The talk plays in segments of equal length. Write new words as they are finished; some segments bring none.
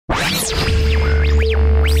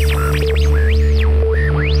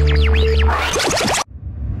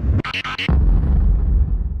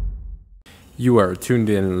You are tuned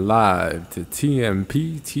in live to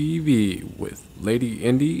TMPTV with Lady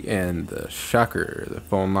Indy and the Shocker. The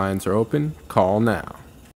phone lines are open. Call now.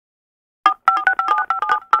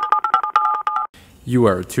 You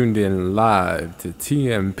are tuned in live to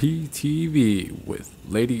TMPTV with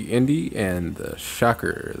Lady Indy and the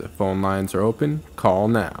Shocker. The phone lines are open. Call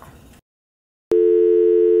now.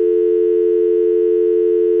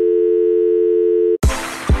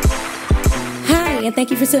 And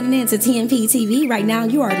thank you for tuning in to TMPTV. Right now,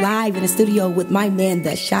 you are live in the studio with my man,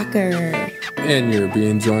 the Shocker. And you're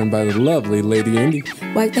being joined by the lovely Lady Indy.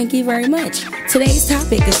 Well, thank you very much. Today's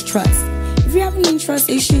topic is trust. If you're having any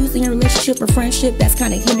trust issues in your relationship or friendship that's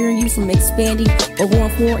kind of hindering you from expanding or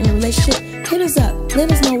going forward in your relationship, hit us up.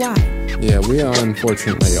 Let us know why. Yeah, we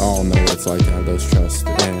unfortunately all know what it's like to have those trust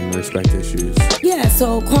and respect issues. Yeah,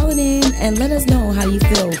 so call it in and let us know how you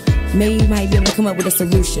feel. Maybe you might be able to come up with a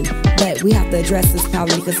solution, but we have to address this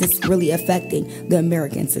problem because it's really affecting the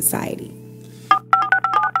American society.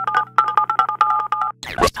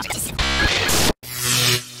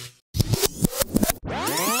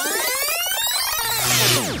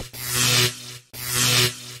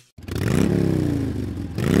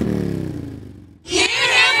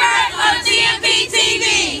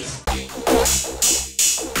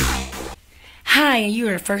 Hi, and you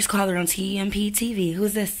are the first caller on TMPTV.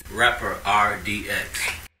 Who's this? Rapper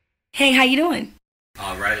RDX. Hey, how you doing?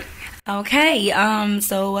 All right. Okay,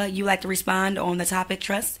 so you like to respond on the topic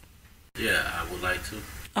trust? Yeah, I would like to.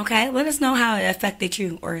 Okay, let us know how it affected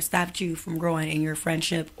you or stopped you from growing in your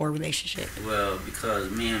friendship or relationship. Well, because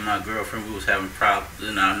me and my girlfriend, we was having problems,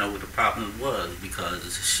 and I know what the problem was, because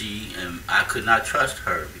I could not trust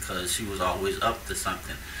her because she was always up to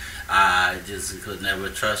something. I just could never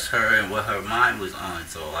trust her and what her mind was on,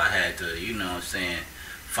 so I had to,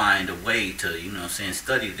 find a way to,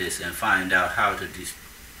 study this and find out how to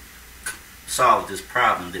solve this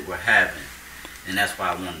problem that we're having. And that's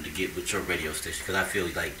why I wanted to get with your radio station, because I feel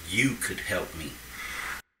like you could help me.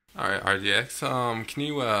 All right, RDX, can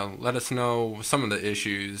you let us know some of the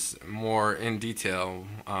issues more in detail,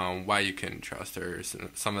 why you couldn't trust her,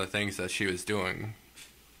 some of the things that she was doing?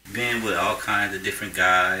 Being with all kinds of different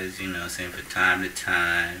guys, from time to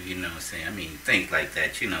time, things like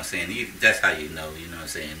that, that's how you know,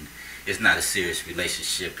 it's not a serious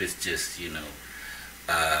relationship, it's just, blase,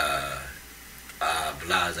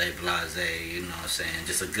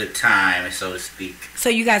 just a good time, so to speak. So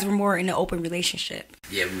you guys were more in an open relationship?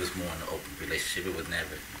 Yeah, we was more in an open relationship. It was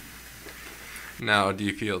never. Now, do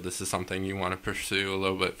you feel this is something you want to pursue a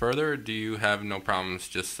little bit further, or do you have no problems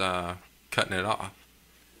just cutting it off?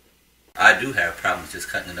 I do have problems just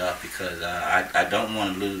cutting it off because I don't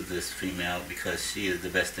want to lose this female because she is the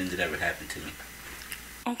best thing that ever happened to me.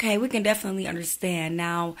 Okay, we can definitely understand.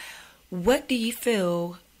 Now, what do you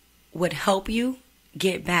feel would help you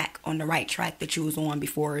get back on the right track that you was on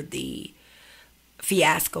before the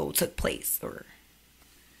fiasco took place? Or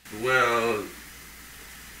well,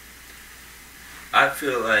 I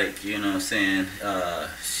feel like,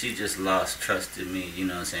 she just lost trust in me,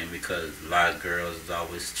 because a lot of girls is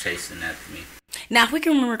always chasing after me. Now, if we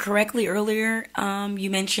can remember correctly earlier, you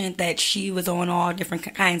mentioned that she was on all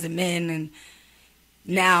different kinds of men, and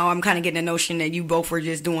now I'm kind of getting the notion that you both were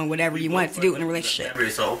just doing whatever you wanted to do in a relationship.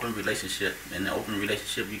 It's an open relationship. In an open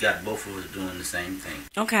relationship, you got both of us doing the same thing.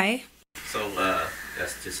 Okay. So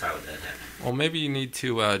that's just how that happened. Well, maybe you need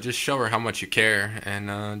to just show her how much you care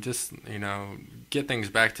and just, get things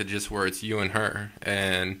back to just where it's you and her.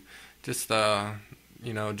 And just,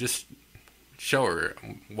 just show her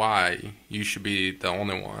why you should be the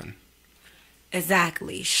only one.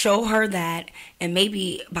 Exactly. Show her that, and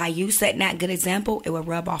maybe by you setting that good example, it will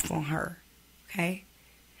rub off on her. Okay?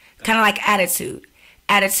 Kind of like attitude.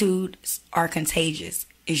 Attitudes are contagious.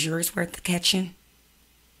 Is yours worth the catching?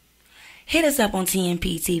 Hit us up on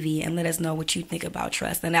TMPTV and let us know what you think about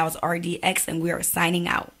trust. And that was RDX, and we are signing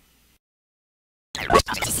out.